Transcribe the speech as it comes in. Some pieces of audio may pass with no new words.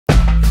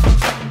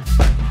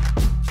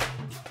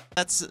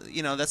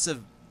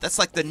that's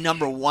like the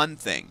number one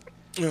thing.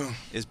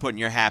 Is putting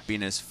your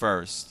happiness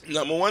first.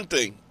 Number one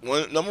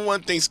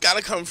thing's got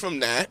to come from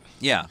that.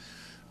 Yeah.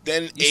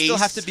 Then you still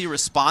have to be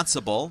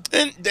responsible.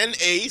 And then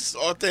ACE,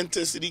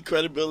 authenticity,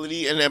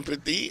 credibility, and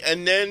empathy.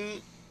 And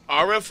then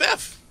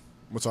RFF.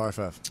 What's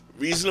RFF?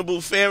 Reasonable,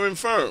 fair, and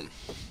firm.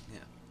 Yeah,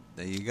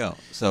 there you go.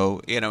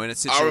 So, in a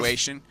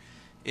situation,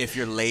 if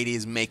your lady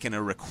is making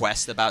a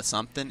request about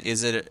something,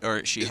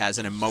 or she has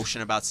an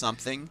emotion about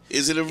something,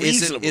 is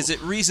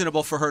it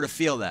reasonable for her to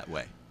feel that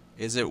way?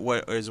 Is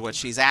what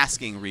she's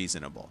asking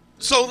reasonable?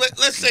 So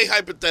let's say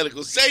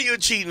hypothetical. Say you're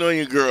cheating on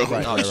your girl.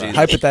 Right.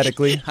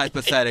 Hypothetically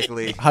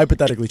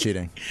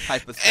cheating.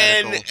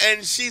 Hypothetical.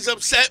 And she's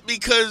upset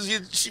because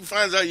she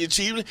finds out you're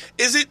cheating.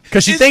 Is it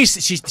because she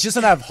thinks she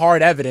doesn't have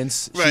hard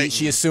evidence? Right.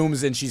 She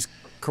assumes, and she's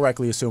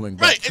correctly assuming.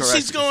 Right. And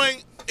she's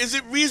going. Is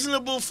it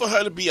reasonable for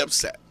her to be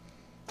upset?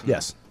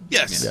 Yes.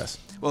 Yes.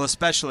 Well,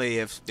 especially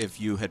if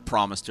you had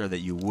promised her that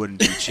you wouldn't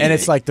be cheating. And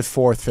it's like the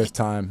 4th, 5th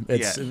time.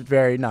 It's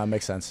it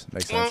makes sense.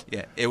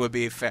 Yeah, it would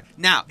be fair.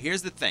 Now,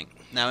 here's the thing.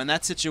 Now, in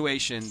that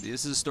situation,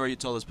 this is a story you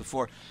told us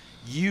before.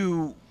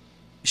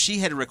 She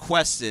had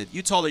requested,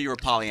 you told her you were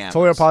polyamorous.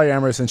 Told her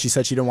polyamorous, and she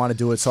said she didn't want to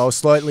do it, so I was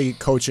slightly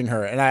coaching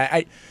her. And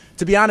I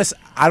to be honest,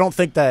 I don't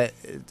think that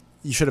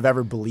you should have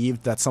ever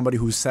believed that somebody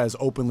who says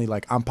openly,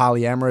 like, I'm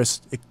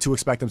polyamorous, to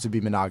expect them to be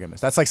monogamous.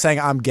 That's like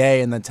saying I'm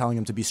gay and then telling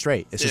them to be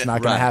straight. It's just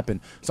not going to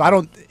happen. So I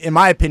don't, in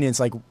my opinion,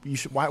 it's like,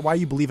 why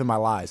you believe in my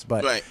lies?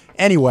 But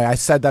anyway, I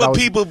said that But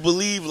people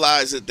believe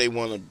lies that they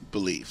want to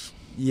believe.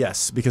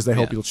 Yes, because they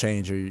hope you'll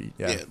change.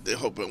 They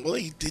hope. Well,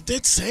 he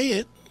did say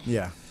it.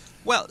 Yeah.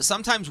 Well,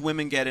 sometimes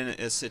women get in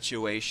a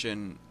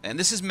situation, and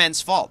this is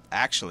men's fault,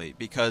 actually,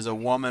 because a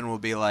woman will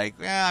be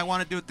like, I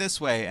want to do it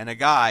this way, and a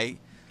guy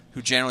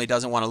who generally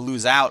doesn't want to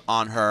lose out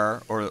on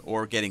her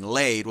or getting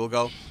laid will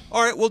go,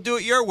 all right, we'll do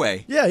it your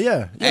way.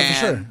 Yeah, for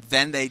sure.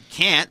 Then they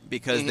can't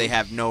because they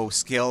have no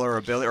skill or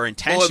ability or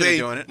intention of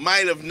doing it.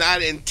 Might have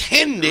not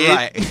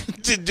intended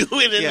to do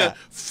it in the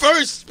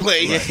first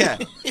place. Yeah.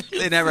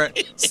 They never.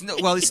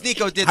 Well,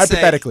 Sneako did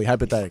hypothetically. All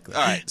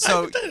right,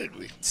 so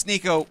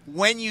Sneako,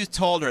 when you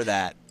told her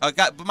that,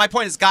 my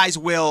point is guys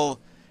will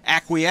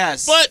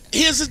acquiesce. But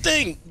here's the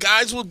thing.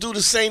 Guys will do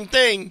the same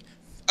thing.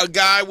 A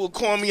guy will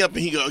call me up and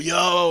he go,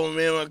 yo,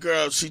 man, my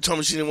girl, she told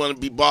me she didn't want to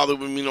be bothered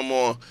with me no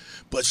more,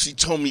 but she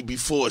told me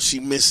before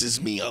she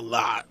misses me a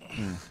lot.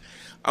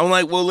 I'm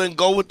like, well, then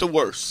go with the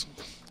worst.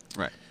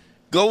 Right.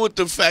 Go with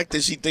the fact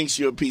that she thinks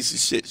you're a piece of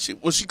shit.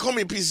 She called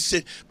me a piece of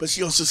shit, but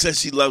she also says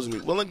she loves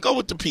me. Well, then go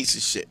with the piece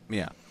of shit.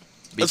 Yeah.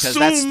 Because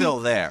that's still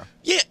there.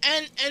 Yeah,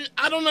 and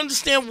I don't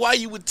understand why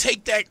you would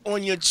take that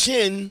on your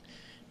chin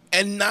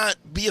and not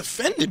be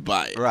offended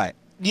by it. Right.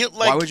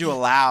 Why would you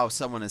allow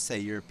someone to say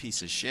you're a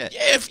piece of shit?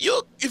 Yeah, if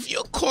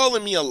you're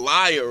calling me a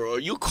liar or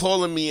you're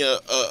calling me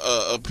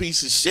a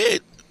piece of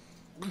shit,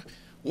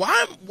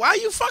 why are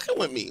you fucking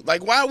with me?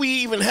 Like, why are we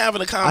even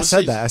having a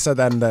conversation? I said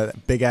that in the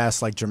big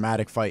ass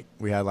dramatic fight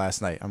we had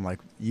last night. I'm like,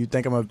 you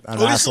think I'm an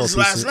asshole? This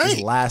was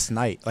last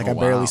night. Like I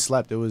barely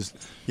slept. It was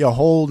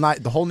whole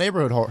night. The whole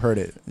neighborhood heard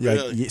it.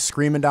 Like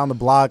screaming down the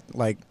block,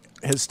 like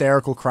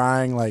hysterical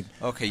crying, like.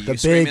 Okay, you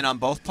screaming on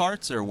both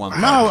parts or one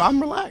part? No,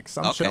 I'm relaxed.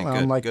 I'm chilling. Good,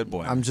 I'm like, good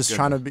boy. I'm just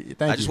trying to be.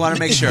 I just want to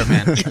make sure,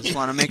 man. I just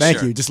want to make sure.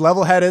 Thank you. Just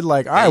level headed.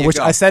 Like, all right. Which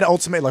I said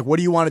ultimately, like, what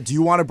do you want to? Do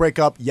you want to break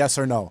up? Yes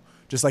or no?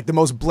 Just like the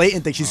most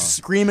blatant thing. She's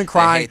screaming,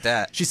 crying. I hate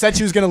that. She said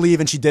she was gonna leave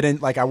and she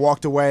didn't. Like I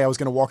walked away. I was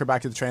gonna walk her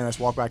back to the train. I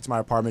just walked back to my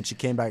apartment. She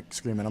came back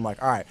screaming. I'm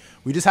like, all right,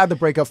 we just had the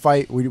breakup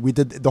fight. We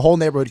did. The whole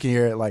neighborhood can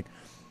hear it. Like,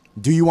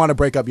 do you want to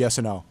break up? Yes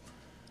or no?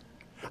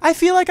 I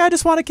feel like I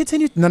just want to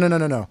continue.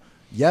 No.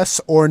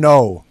 Yes or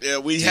no? Yeah,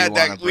 we had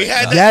that.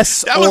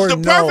 Yes that or was the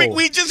no. perfect.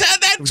 We just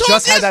had that.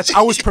 Just had that.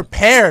 I was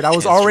prepared. I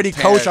was already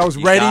coached. I was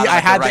ready. I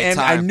had the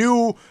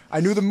right I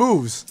knew the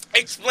moves.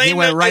 He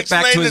went right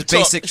back to his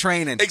basic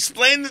training.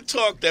 Explain the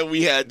talk that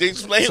we had.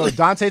 So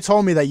Dante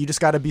told me that you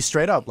just got to be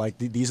straight up. Like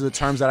these are the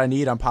terms that I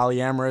need. I'm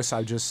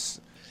polyamorous.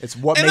 It's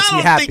what makes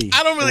me happy.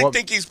 I don't really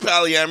think he's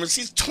polyamorous.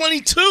 He's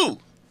 22.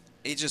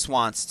 He just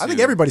wants to. I think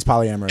everybody's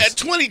polyamorous. At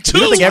 22.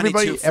 You don't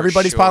think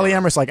everybody's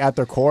polyamorous, like at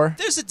their core?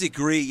 There's a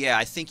degree, yeah.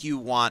 I think you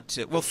want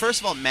to. Well,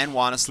 first of all, men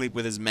want to sleep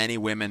with as many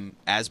women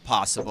as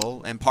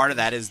possible, and part of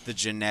that is the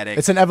genetic.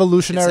 It's an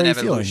evolutionary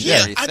feeling.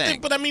 Yeah, I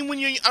think. But I mean,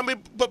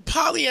 but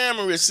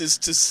polyamorous is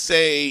to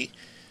say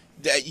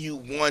that you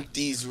want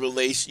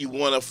you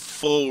want a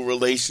full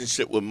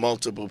relationship with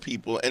multiple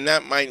people, and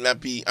that might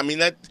not be.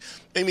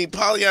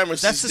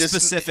 Polyamorous. That's is a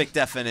specific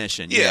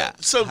definition. Yeah.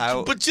 So,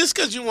 but just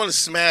because you want to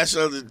smash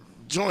other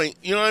joint,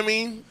 you know what I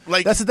mean?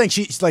 Like that's the thing.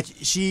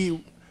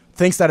 She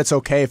thinks that it's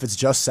okay if it's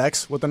just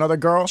sex with another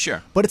girl.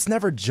 Sure. But it's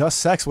never just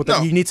sex with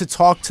them. You need to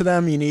talk to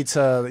them. You need to.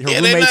 Her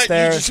roommate's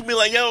there. You should be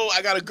like, yo,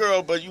 I got a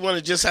girl, but you want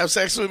to just have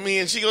sex with me?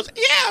 And she goes,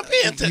 yeah, I'm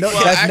into No,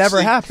 that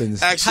never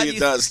happens. Actually, it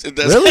does. It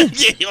does.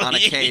 Really? On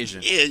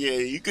occasion. Yeah.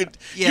 You'd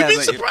be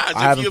surprised.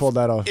 I haven't pulled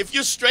that off. If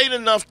you're straight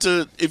enough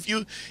to, if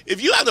you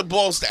have the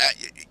balls to,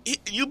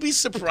 you'd be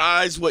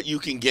surprised what you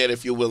can get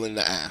if you're willing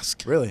to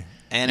ask. Really?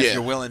 And if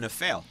you're willing to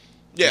fail.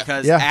 Yeah.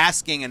 Because Yeah.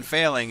 asking and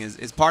failing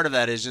is part of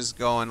that is just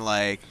going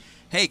like,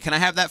 hey, can I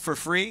have that for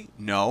free?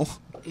 No.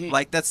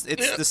 Like it's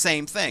the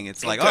same thing.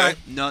 It's like, Okay. all right,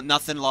 no,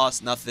 nothing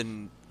lost,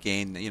 nothing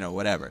gained,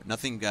 whatever.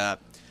 Nothing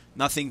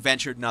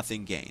ventured,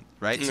 nothing gained,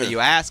 right? So Yeah. you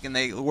ask, and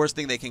the worst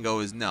thing they can go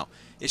is no.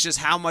 It's just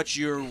how much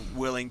you're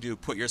willing to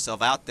put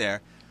yourself out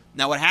there.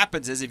 Now, what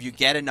happens is if you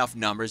get enough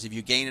numbers, if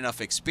you gain enough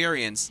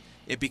experience,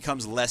 it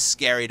becomes less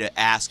scary to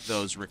ask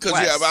those requests.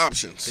 Because you have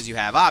options. Because you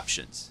have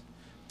options.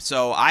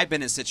 So I've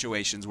been in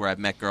situations where I've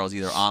met girls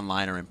either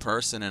online or in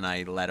person, and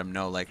I let them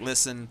know, like,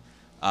 listen,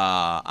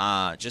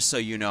 just so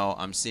you know,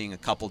 I'm seeing a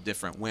couple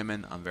different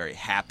women. I'm very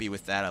happy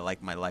with that. I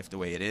like my life the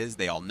way it is.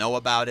 They all know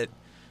about it.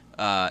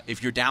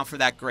 If you're down for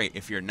that, great.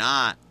 If you're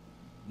not,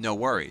 no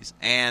worries.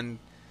 And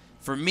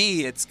for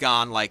me, it's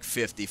gone like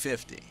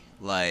 50-50.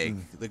 Like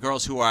the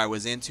girls who I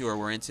was into or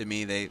were into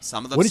me,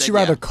 some of them. Wouldn't said you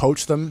rather yeah.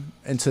 coach them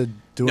into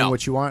doing No.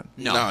 what you want?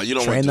 No, you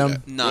don't Train want to them? do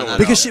that. No, You don't no, wanna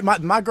Because do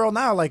my girl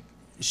now, like,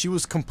 she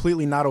was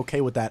completely not okay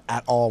with that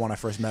at all when I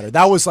first met her.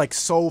 That was like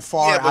so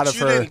far yeah, but out of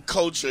you her. didn't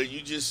coach her.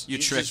 You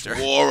tricked her.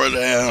 wore her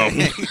down.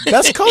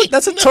 That's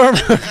That's a term.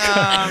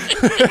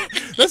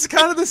 That's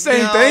kind of the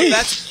same thing.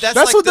 That's That's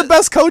like what the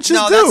best coaches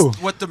no, do.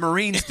 That's what the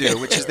Marines do,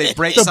 which is they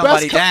break The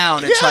somebody best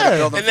down and try to yeah.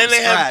 build them And then from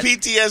they have scratch.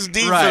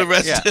 PTSD Right, for the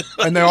rest yeah. of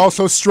their And they're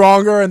also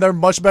stronger and they're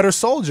much better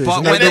soldiers. But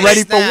And when they're they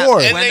ready snap- for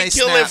war. And when they they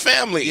kill their snap-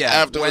 family yeah,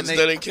 afterwards. when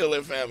Then they kill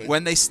their family.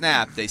 When they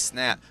snap, they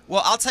snap.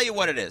 Well, I'll tell you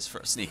what it is for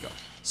Sneako.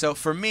 So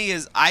for me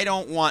is I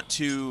don't want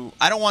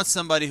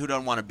somebody who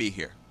don't want to be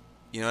here.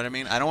 You know what I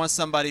mean? I don't want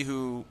somebody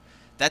who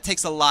that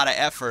takes a lot of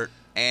effort,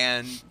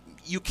 and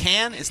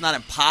it's not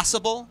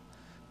impossible,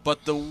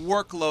 but the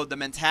workload, the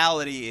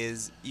mentality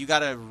is you got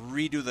to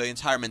redo the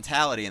entire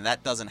mentality, and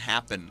that doesn't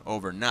happen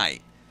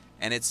overnight,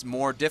 and it's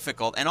more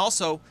difficult. And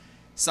also,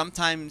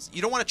 sometimes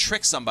you don't want to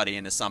trick somebody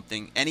into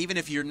something, and even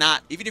if you're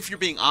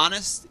being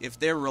honest, if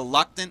they're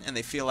reluctant and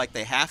they feel like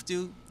they have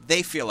to,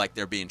 they feel like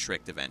they're being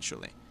tricked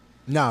eventually.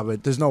 No,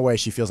 but there's no way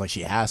she feels like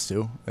she has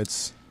to.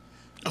 It's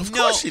Of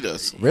course she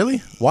does. really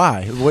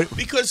why? What?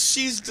 Because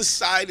she's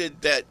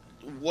decided that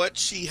what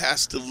she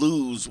has to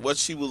lose, what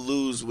she will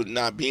lose with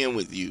not being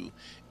with you,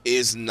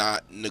 is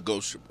not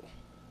negotiable.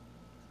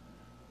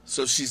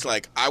 So she's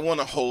like, I want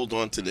to hold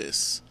on to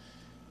this.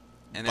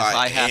 And if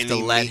I have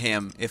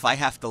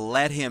to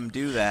let him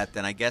do that,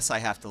 then I guess I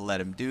have to let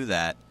him do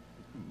that.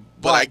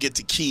 But I get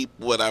to keep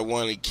what I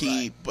want to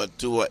keep. Right.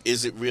 But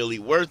is it really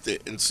worth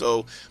it? And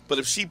so, but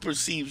if she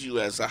perceives you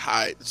as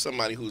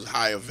somebody who's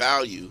higher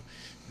value,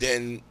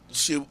 then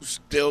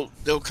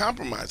they'll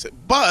compromise it.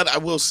 But I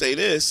will say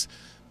this: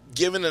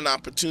 given an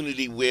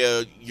opportunity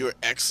where you're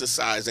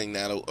exercising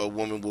that, a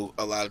woman will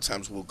a lot of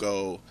times will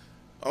go,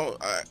 "Oh,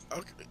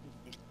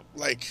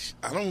 like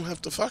I don't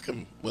have to fuck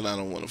him when I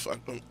don't want to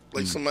fuck him.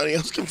 Like somebody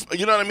else can.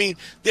 You know what I mean?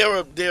 There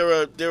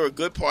are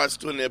good parts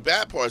to it and there are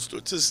bad parts to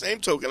it. To the same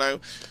token,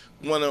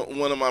 one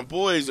of my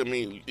boys, I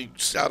mean,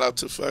 shout out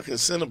to fucking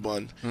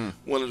Cinnabon,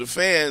 one of the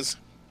fans,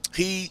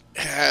 he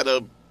had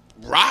a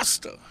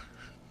roster.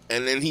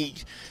 And then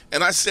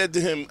I said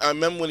to him, I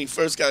remember when he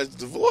first got his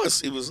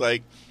divorce, he was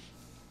like,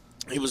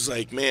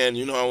 man,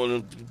 I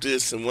want to do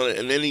this and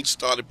then he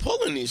started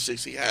pulling these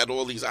chicks. He had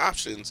all these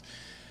options.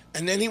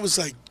 And then he was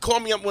like, call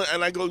me up,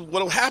 and I go,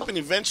 what'll happen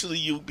eventually,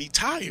 you'll be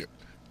tired.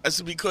 I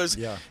said, because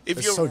if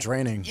it's you're so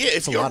draining. Yeah,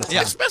 it's a lot of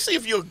time. Especially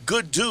if you're a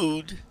good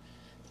dude,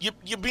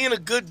 you're being a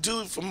good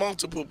dude for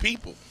multiple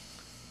people.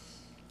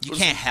 You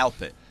can't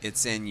help it.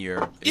 It's in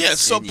your...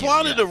 So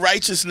part of the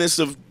righteousness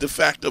of the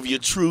fact of your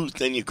truth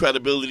and your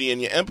credibility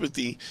and your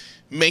empathy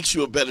makes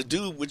you a better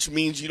dude, which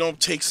means you don't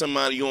take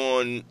somebody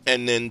on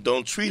and then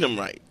don't treat them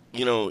right.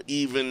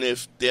 Even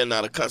if they're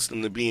not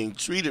accustomed to being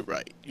treated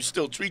right, you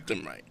still treat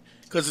them right.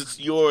 Because it's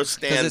your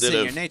standard. Because it's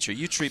in your nature.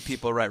 You treat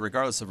people right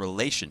regardless of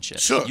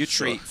relationships. Sure. You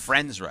treat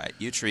friends right.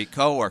 You treat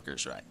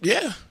coworkers right.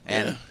 Yeah.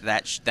 And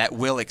that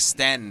will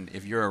extend,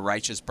 if you're a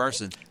righteous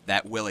person,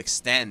 that will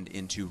extend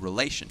into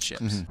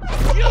relationships.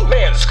 Young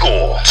man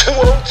score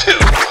 202.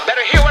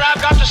 Better hear what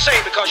I've got to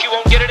say because you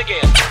won't get it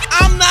again.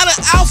 I'm not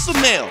an alpha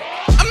male.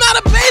 I'm not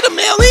a beta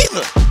male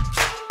either.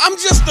 I'm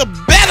just a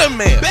better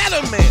man.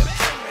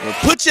 Well,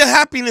 put your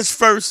happiness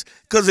first,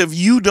 because if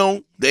you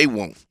don't, they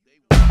won't.